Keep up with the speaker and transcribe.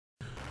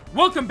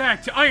Welcome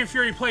back to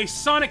IronFury Plays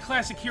Sonic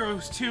Classic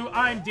Heroes 2.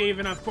 I'm Dave,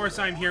 and of course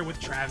I'm here with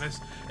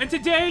Travis. And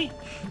today,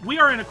 we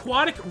are in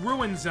Aquatic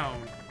Ruin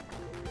Zone.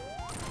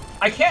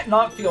 I can't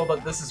not feel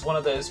that this is one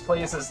of those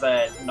places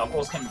that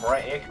Knuckles can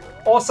break.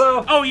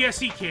 Also... Oh, yes,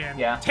 he can.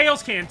 Yeah.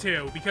 Tails can,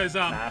 too, because,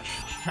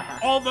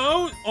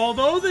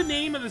 although the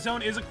name of the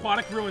zone is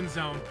Aquatic Ruin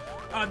Zone,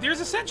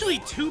 there's essentially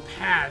two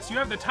paths. You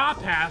have the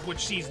top path,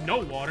 which sees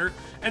no water,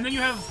 and then you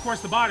have, of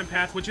course, the bottom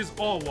path, which is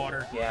all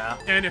water. Yeah.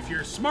 And if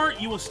you're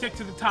smart, you will stick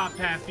to the top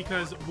path,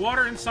 because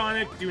water and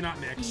Sonic do not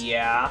mix.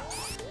 Yeah.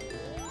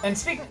 And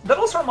that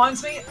also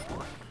reminds me,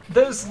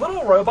 those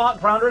little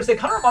robot grounders, they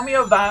kind of remind me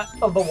of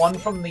the one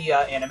from the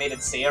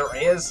animated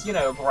series, you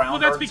know, grounders. Well,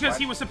 that's because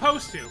he was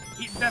supposed to.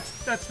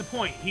 That's the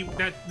point.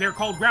 They're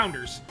called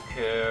grounders.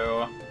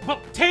 Cool.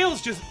 But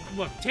Tails just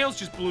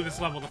blew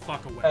this level the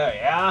fuck away. Oh,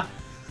 yeah?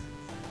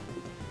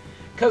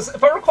 Because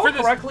if I recall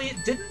correctly,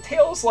 didn't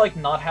Tails, like,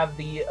 not have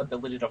the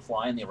ability to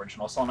fly in the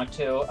original Sonic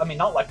 2? I mean,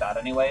 not like that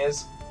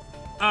anyways.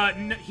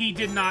 He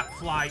did not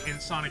fly in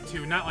Sonic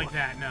 2. Not like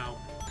that, no.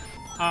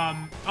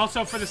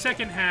 Also, for the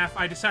second half,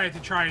 I decided to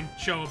try and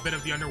show a bit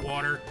of the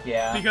underwater.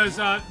 Yeah. Because,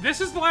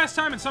 this is the last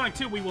time in Sonic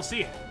 2 we will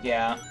see it.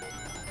 Yeah.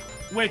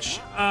 Which,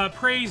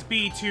 praise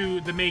be to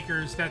the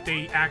makers that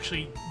they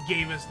actually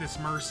gave us this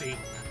mercy.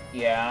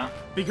 Yeah.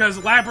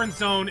 Because Labyrinth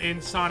Zone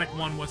in Sonic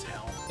 1 was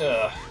hell.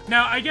 Ugh.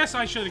 Now, I guess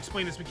I should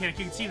explain this mechanic.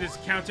 You can see this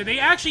counter. They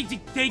actually,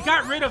 they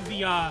got rid of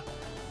the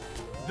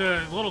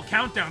little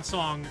countdown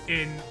song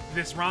in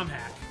this ROM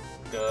hack.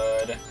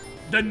 Good.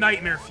 The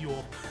Nightmare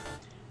Fuel.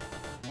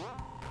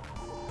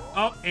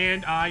 Oh,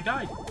 and I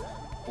died.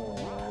 Ooh.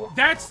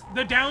 That's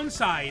the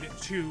downside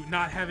to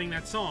not having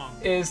that song.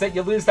 Is that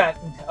you lose that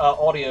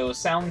audio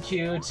sound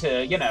cue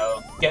to, you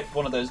know, get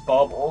one of those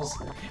bubbles.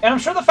 And I'm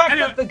sure the fact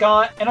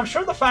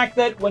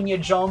that when you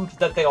jump,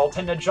 that they all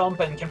tend to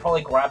jump and can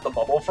probably grab the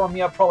bubble from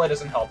you probably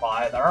doesn't help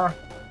either.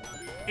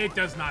 It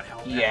does not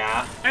help.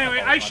 Yeah. Anyway,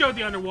 I showed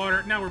the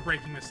underwater. Now we're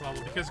breaking this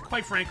level because,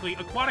 quite frankly,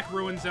 Aquatic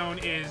Ruin Zone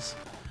is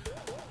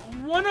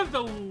one of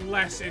the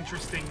less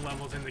interesting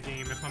levels in the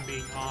game, if I'm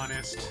being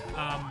honest.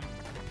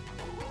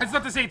 It's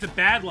not to say it's a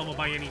bad level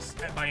by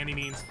any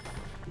means,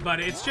 but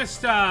it's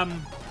just,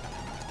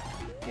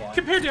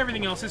 compared to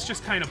everything else, it's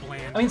just kind of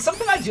bland. I mean,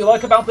 something I do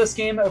like about this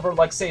game over,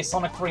 like, say,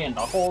 Sonic 3 and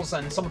Knuckles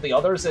and some of the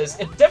others is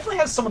it definitely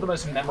has some of the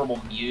most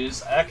memorable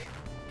music.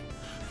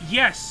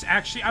 Yes,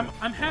 actually,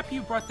 I'm happy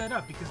you brought that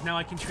up, because now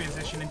I can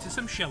transition into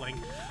some shilling.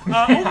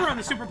 Over on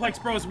the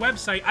Superplex Bros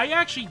website, I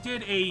actually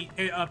did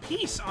a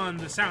piece on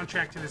the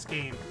soundtrack to this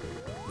game.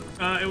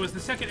 It was the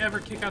second ever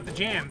Kick Out the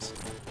Jams.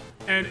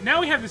 And now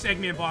we have this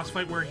Eggman boss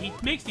fight where he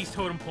makes these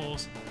totem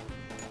poles,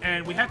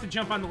 and we have to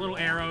jump on the little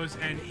arrows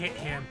and hit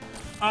him.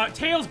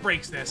 Tails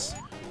breaks this,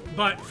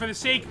 but for the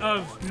sake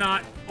of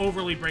not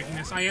overly breaking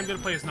this, I am going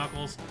to play as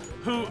Knuckles,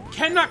 who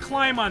cannot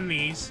climb on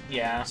these.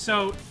 Yeah.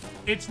 So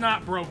it's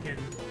not broken.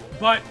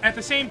 But at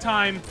the same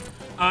time,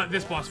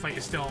 this boss fight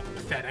is still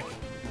pathetic.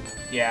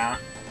 Yeah.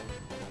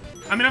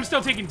 I mean, I'm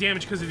still taking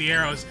damage because of the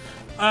arrows.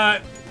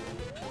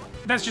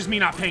 That's just me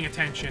not paying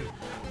attention.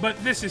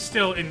 But this is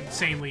still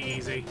insanely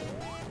easy.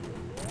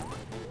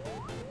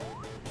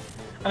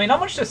 I mean, not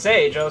much to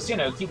say, just, you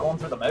know, keep going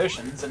through the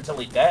motions until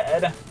he's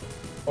dead.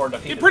 Or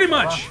defeated. Pretty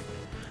much.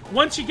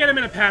 Once you get him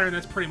in a pattern,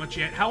 that's pretty much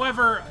it.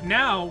 However,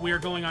 now we are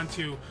going on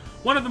to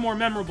one of the more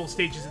memorable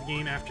stages of the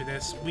game after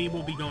this. We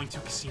will be going to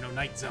Casino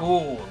Night Zone.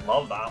 Ooh,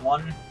 love that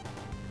one.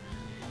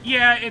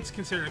 Yeah, it's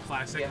considered a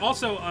classic. Yeah.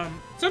 Also,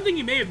 something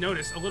you may have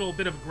noticed, a little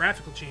bit of a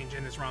graphical change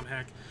in this ROM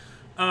hack.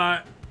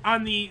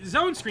 On the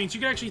zone screens,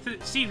 you can actually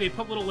see they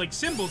put little, like,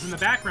 symbols in the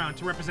background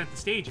to represent the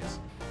stages.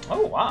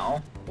 Oh,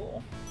 wow.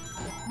 Cool.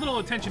 Little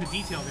attention to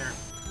detail there.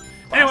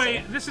 Classic.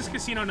 Anyway, this is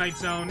Casino Night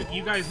Zone.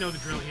 You guys know the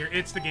drill here.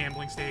 It's the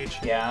gambling stage.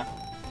 Yeah.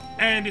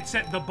 And it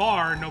set the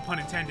bar, no pun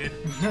intended,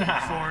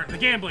 for the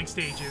gambling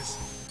stages.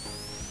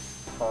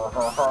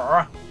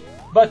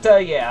 But,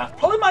 yeah.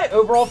 Probably my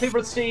overall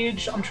favorite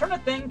stage, I'm trying to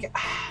think,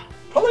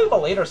 probably the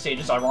later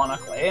stages,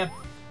 ironically.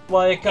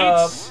 Like,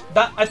 I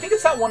think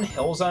it's that one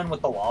hill zone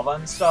with the lava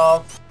and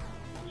stuff.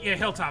 Yeah,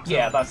 Hilltop Zone,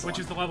 yeah, that's which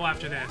is the level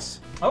after this.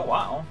 Oh,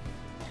 wow.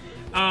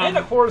 And,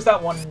 of course,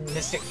 that one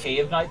Mystic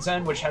Cave Night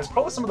Zone, which has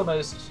probably some of the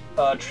most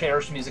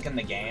cherished music in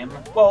the game.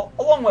 Well,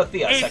 along with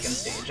the second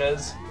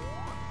stages.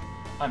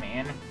 I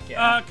mean,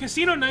 yeah.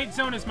 Casino Night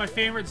Zone is my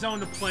favorite zone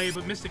to play,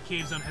 but Mystic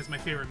Cave Zone has my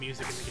favorite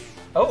music in the game.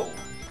 Oh,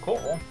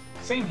 cool.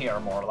 Same here,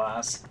 more or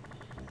less.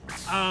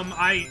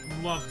 I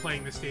love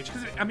playing this stage,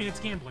 because, I mean, it's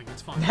gambling.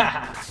 It's fun.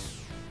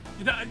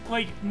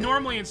 Like,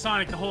 normally in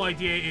Sonic, the whole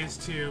idea is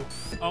to...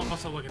 Oh,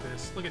 also, look at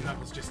this. Look at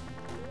Knuckles just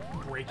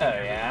breaking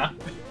everything. Yeah?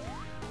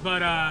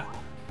 But,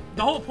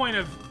 the whole point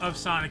of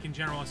Sonic in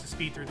general is to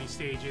speed through these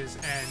stages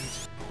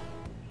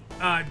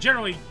and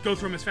generally go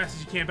through them as fast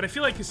as you can. But I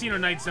feel like Casino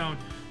Night Zone,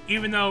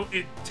 even though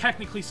it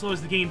technically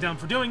slows the game down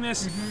for doing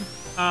this,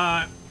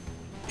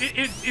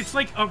 it's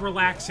like a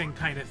relaxing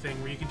kind of thing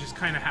where you can just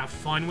kind of have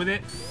fun with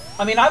it.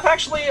 I mean, I've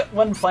actually,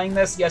 when playing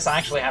this, yes, I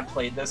actually have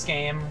played this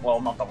game. Well,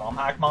 not the ROM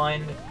hack,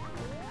 mind.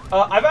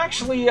 I've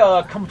actually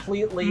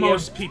completely...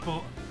 Most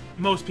people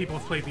most people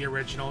have played the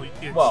original.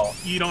 Well,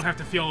 you don't have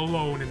to feel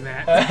alone in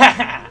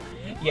that.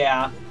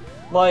 Yeah,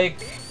 like,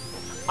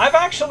 I've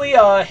actually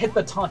hit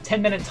the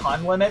 10-minute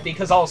time limit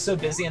because I was so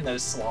busy in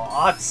those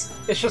slots.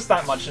 It's just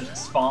that much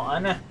as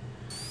fun.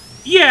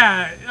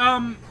 Yeah,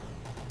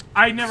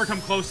 I never come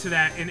close to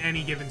that in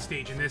any given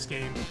stage in this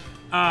game.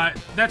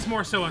 That's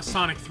more so a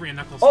Sonic 3 and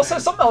Knuckles Also,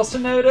 thing. something else to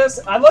notice,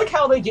 I like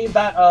how they gave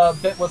that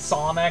bit with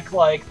Sonic,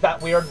 like,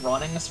 that weird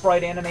running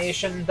sprite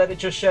animation that it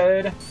just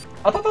showed.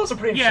 I thought that was a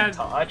pretty interesting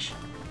touch.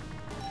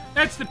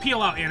 That's the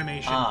peel-out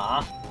animation.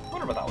 I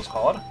wonder what that was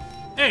called.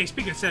 Hey,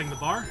 speaking of setting the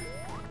bar.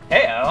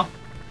 Heyo.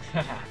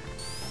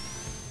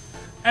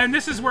 And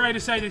this is where I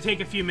decided to take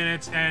a few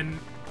minutes and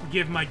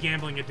give my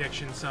gambling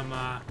addiction some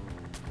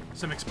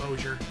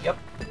exposure. Yep.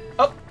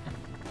 Oh.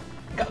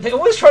 God, they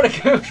always try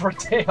to go for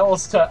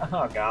Tails to...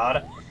 Oh,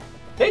 God.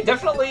 They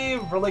definitely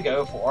really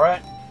go for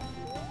it.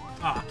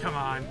 Oh, come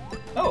on.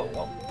 Oh,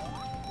 well.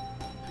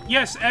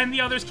 Yes, and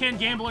the others can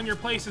gamble in your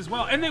place as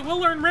well, and they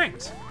will earn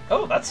rings.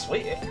 Oh, that's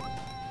sweet.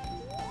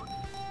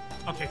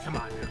 Okay, come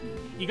on now.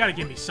 You gotta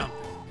give me something.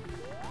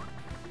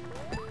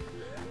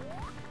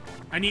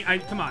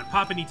 Come on,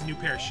 Papa needs a new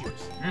pair of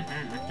shoes.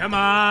 Come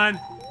on!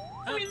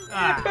 I mean,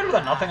 better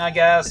than nothing, I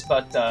guess,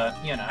 but,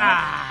 you know.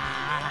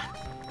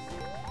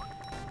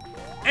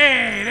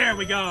 Hey, there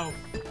we go!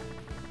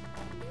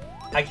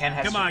 I can't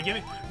have... Come on, give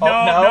me...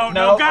 Oh,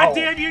 No, God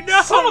damn you,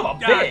 no! Son of a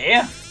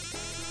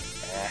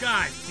bitch!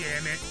 God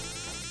damn it.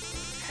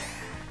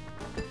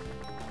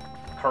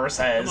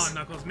 Curses. Come on,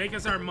 Knuckles, make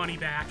us our money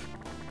back.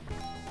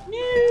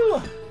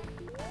 Mew!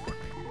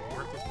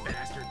 Worthless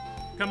bastard.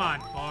 Come on,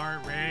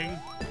 bar, ring.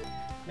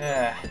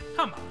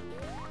 Come on.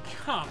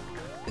 Come on.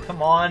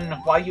 Come on,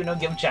 why you no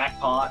give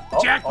jackpot?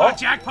 Oh,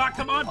 Jackpot,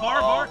 come on,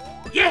 bar.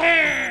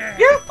 Yeah!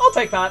 Yeah, I'll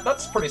take that.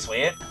 That's pretty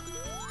sweet.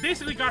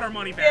 Basically got our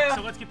money back,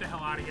 so let's get the hell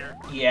out of here.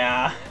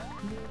 Yeah.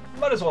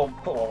 Might as well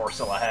put while we're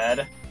still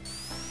ahead.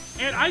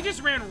 And I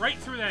just ran right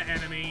through that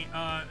enemy,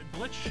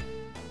 glitch,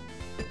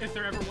 if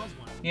there ever was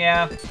one.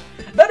 Yeah.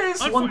 That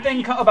is one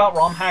thing about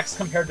ROM hacks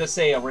compared to,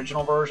 say,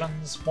 original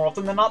versions. More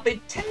often than not, they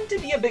tend to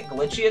be a bit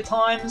glitchy at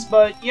times,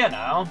 but, you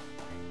know,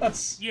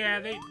 that's... Yeah,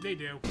 they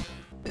do.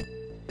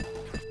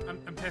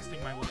 I'm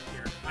testing my luck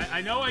here.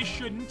 I know I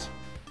shouldn't.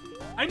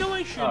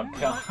 Oh,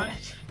 God.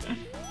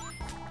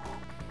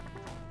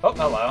 Oh,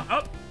 hello.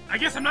 Oh, I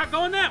guess I'm not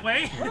going that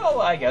way.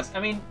 Well, I guess. I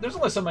mean, there's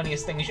only so many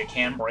things you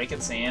can break,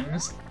 it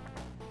seems.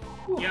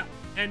 Whew. Yeah,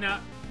 and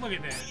look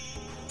at that.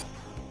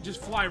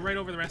 Just fly right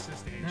over the rest of the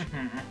stage.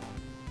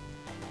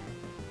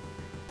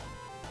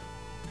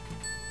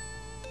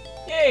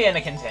 Yay, and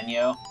a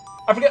continue.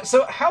 I forget,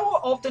 so how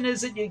often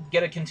is it you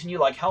get a continue?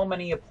 Like, how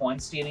many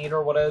points do you need,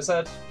 or what is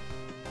it?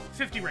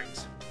 50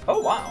 rings. Oh,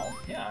 wow.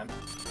 Yeah.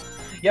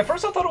 Yeah,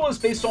 first I thought it was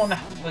based on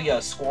the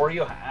score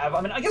you have.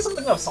 I mean, I guess I'm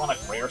thinking of Sonic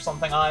 3 or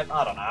something. I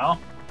don't know.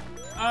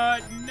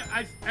 I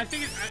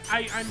think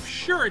I'm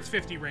sure it's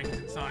 50 rings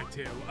in Sonic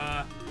 2.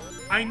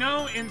 I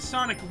know in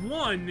Sonic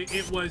 1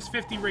 it was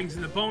 50 rings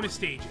in the bonus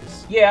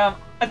stages. Yeah,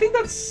 I think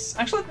that's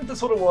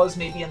what it was.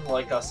 Maybe in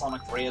like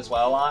Sonic 3 as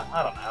well.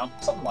 I don't know,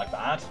 something like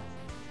that.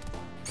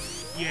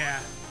 Yeah.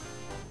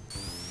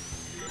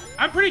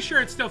 I'm pretty sure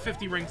it's still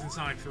 50 rings in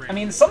Sonic 3. I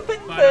mean, something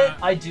that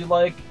I do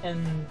like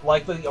in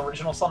like the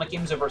original Sonic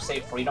games over, say,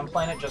 Freedom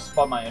Planet, just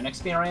by my own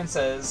experience,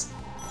 is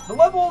the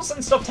levels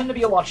and stuff tend to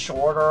be a lot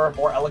shorter,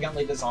 more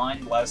elegantly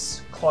designed,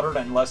 less cluttered,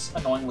 and less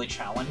annoyingly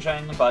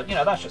challenging, but, you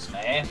know, that's just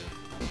me.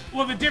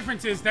 Well, the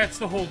difference is that's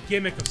the whole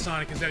gimmick of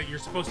Sonic, is that you're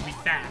supposed to be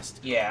fast.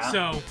 Yeah.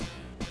 So,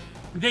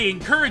 they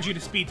encourage you to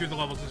speed through the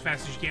levels as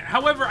fast as you can.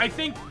 However, I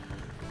think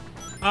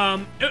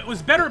it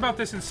was better about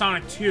this in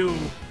Sonic 2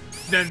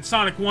 than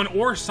Sonic 1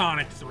 or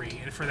Sonic 3,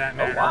 for that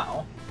matter. Oh,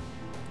 wow.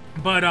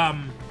 But,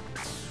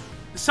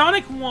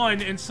 Sonic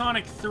 1 and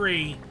Sonic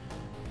 3,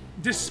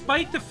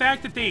 despite the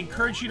fact that they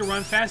encourage you to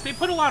run fast, they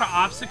put a lot of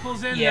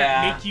obstacles in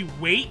that make you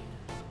wait.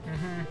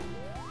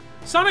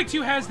 Sonic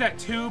 2 has that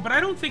too, but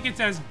I don't think it's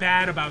as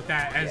bad about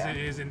that as it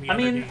is in the other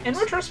games. In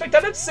retrospect,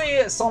 I'd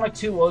say Sonic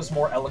 2 was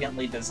more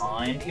elegantly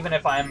designed, even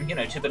if I'm, you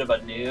know, too bit of a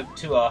noob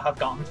to have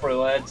gotten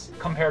through it,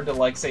 compared to,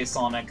 like, say,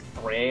 Sonic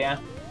 3.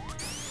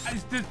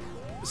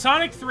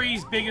 Sonic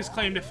 3's biggest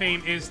claim to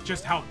fame is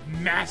just how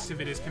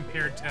massive it is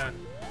compared to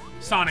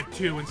Sonic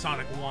 2 and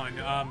Sonic 1.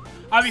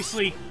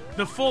 Obviously,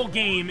 the full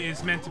game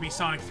is meant to be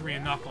Sonic 3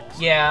 and Knuckles.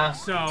 Yeah.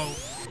 So...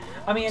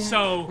 I mean,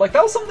 like,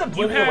 that was something that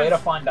blew me away to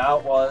find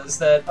out, was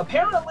that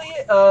apparently,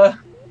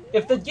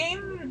 if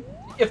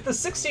the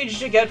 6 stages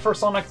you get for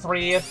Sonic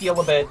 3 feel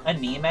a bit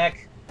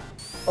anemic,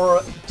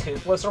 or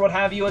toothless, or what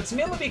have you, it's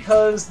mainly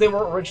because they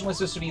were originally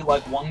supposed to be,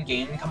 like, one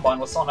game combined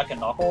with Sonic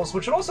and Knuckles,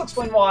 which would also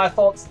explain why I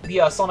thought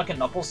the Sonic and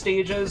Knuckles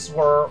stages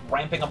were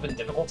ramping up in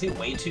difficulty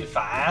way too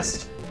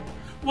fast.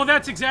 Well,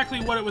 that's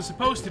exactly what it was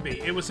supposed to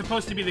be. It was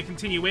supposed to be the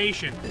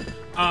continuation.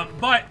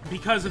 But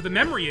because of the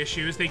memory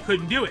issues, they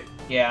couldn't do it.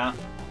 Yeah.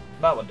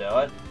 That would do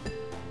it.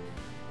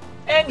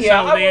 And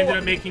yeah, so they ended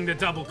up making the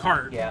double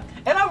cart. Yeah,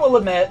 and I will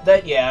admit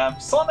that, yeah,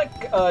 Sonic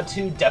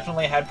 2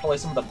 definitely had probably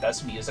some of the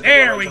best music.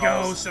 There we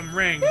go, some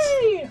rings.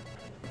 Hey!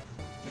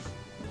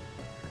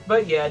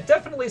 But yeah,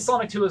 definitely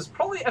Sonic 2 is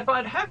probably, if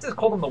I'd have to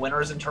call them the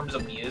winners in terms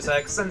of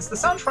music, since the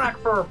soundtrack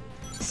for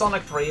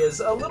Sonic 3 is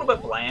a little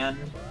bit bland,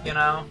 you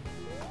know?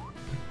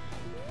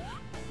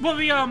 Well,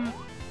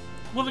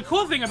 the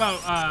cool thing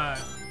about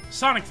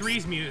Sonic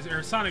 3's music,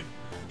 or Sonic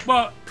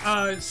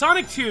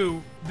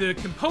 2, the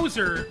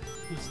composer,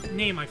 whose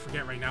name I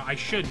forget right now, I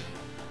shouldn't,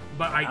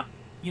 but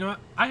you know what?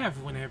 I have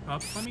one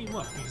up. Let me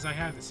look, because I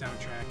have the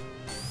soundtrack.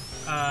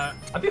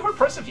 I'd be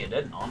hard-pressed if you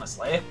didn't,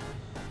 honestly.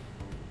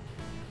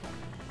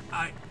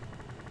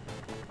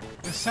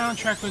 The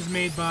soundtrack was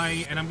made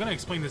by, and I'm gonna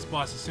explain this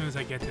boss as soon as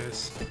I get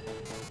this.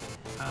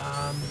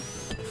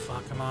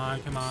 Fuck, come on.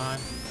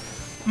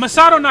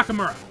 Masato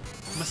Nakamura.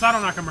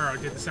 Masato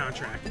Nakamura did the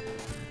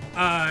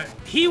soundtrack.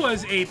 He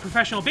was a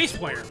professional bass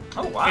player.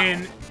 Oh, wow.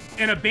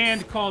 In a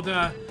band called,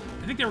 I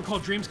think they were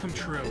called Dreams Come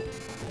True.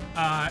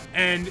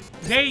 And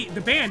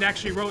the band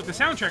actually wrote the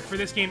soundtrack for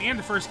this game and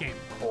the first game.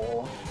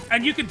 Cool.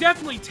 And you could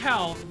definitely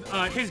tell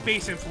his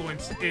bass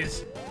influence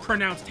is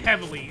pronounced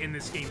heavily in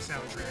this game's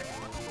soundtrack.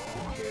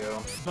 Thank you.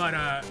 But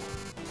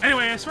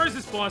anyway, as far as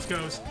this boss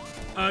goes,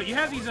 you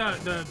have these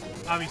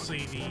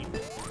obviously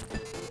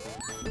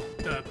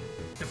the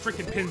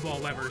freaking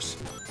pinball levers.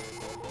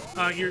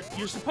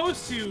 You're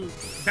supposed to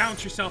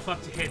bounce yourself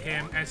up to hit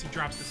him as he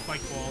drops the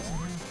spike balls,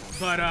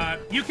 but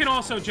you can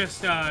also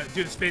just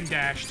do the spin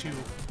dash to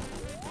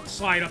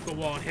slide up the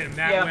wall and hit him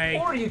that way.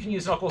 Or you can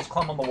use Knuckles'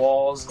 climb on the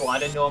walls,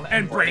 glide into him,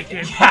 and break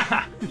it.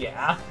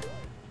 Yeah.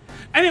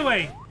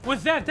 Anyway,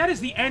 with that is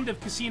the end of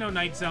Casino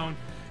Night Zone,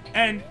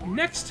 and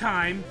next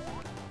time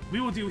we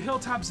will do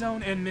Hilltop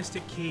Zone and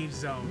Mystic Cave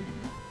Zone.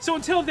 So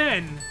until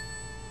then,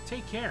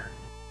 take care.